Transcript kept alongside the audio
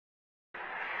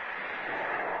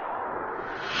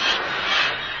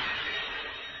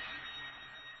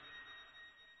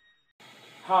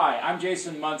Hi, I'm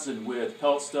Jason Munson with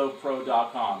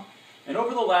PelletStovePro.com, and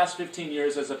over the last 15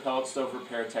 years as a pellet stove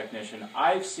repair technician,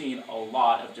 I've seen a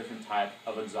lot of different types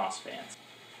of exhaust fans.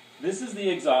 This is the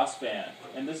exhaust fan,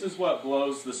 and this is what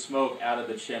blows the smoke out of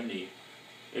the chimney.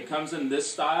 It comes in this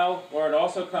style, or it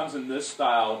also comes in this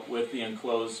style with the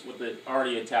enclosed, with it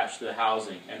already attached to the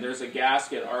housing, and there's a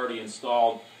gasket already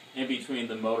installed in between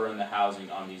the motor and the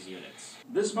housing on these units.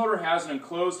 This motor has an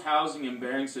enclosed housing and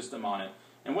bearing system on it,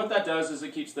 and what that does is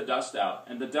it keeps the dust out,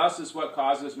 and the dust is what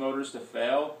causes motors to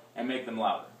fail and make them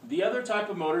louder. The other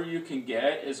type of motor you can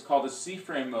get is called a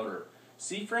C-frame motor.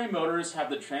 C-frame motors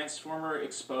have the transformer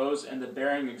exposed and the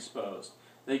bearing exposed.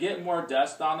 They get more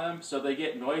dust on them, so they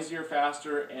get noisier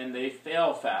faster and they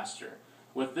fail faster.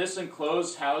 With this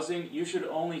enclosed housing, you should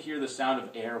only hear the sound of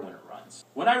air when it runs.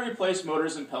 When I replace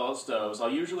motors in pellet stoves,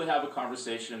 I'll usually have a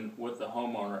conversation with the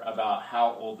homeowner about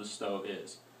how old the stove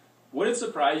is. Would it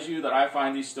surprise you that I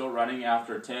find these still running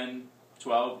after 10,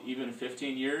 12, even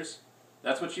 15 years?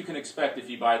 That's what you can expect if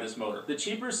you buy this motor. The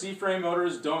cheaper C-frame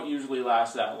motors don't usually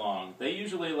last that long. They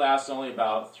usually last only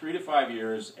about 3 to 5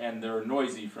 years, and they're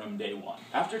noisy from day one.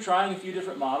 After trying a few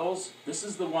different models, this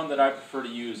is the one that I prefer to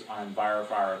use on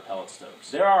Envirofire pellet stoves.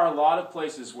 There are a lot of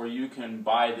places where you can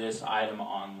buy this item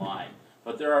online,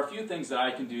 but there are a few things that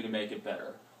I can do to make it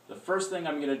better. The first thing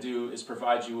I'm going to do is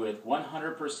provide you with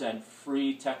 100%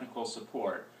 free technical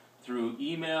support through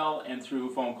email and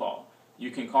through phone call.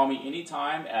 You can call me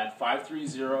anytime at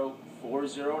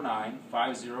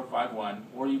 530-409-5051,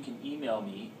 or you can email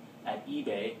me at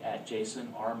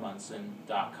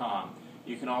ebay@jasonrmunson.com.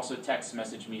 You can also text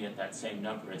message me at that same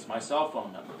number. It's my cell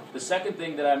phone number. The second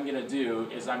thing that I'm going to do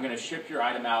is I'm going to ship your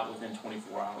item out within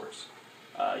 24 hours.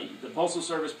 The Postal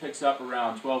Service picks up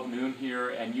around 12 noon here,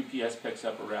 and UPS picks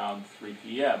up around 3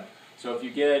 p.m. So if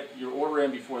you get your order in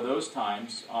before those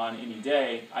times on any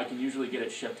day, I can usually get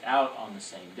it shipped out on the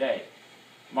same day.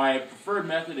 My preferred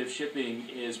method of shipping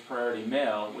is priority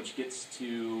mail, which gets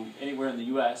to anywhere in the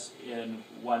U.S. in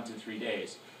 1 to 3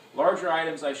 days. Larger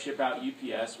items I ship out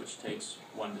UPS, which takes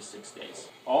 1 to 6 days.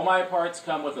 All my parts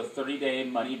come with a 30-day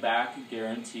money-back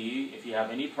guarantee. If you have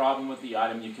any problem with the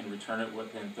item, you can return it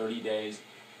within 30 days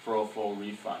for a full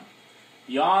refund.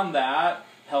 Beyond that,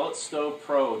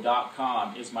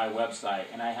 PelletStovePro.com is my website,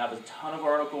 and I have a ton of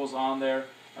articles on there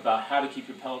about how to keep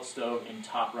your pellet stove in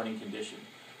top running condition.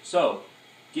 So,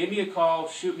 give me a call,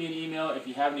 shoot me an email if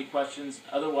you have any questions.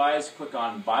 Otherwise, click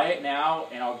on Buy It Now,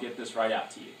 and I'll get this right out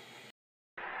to you.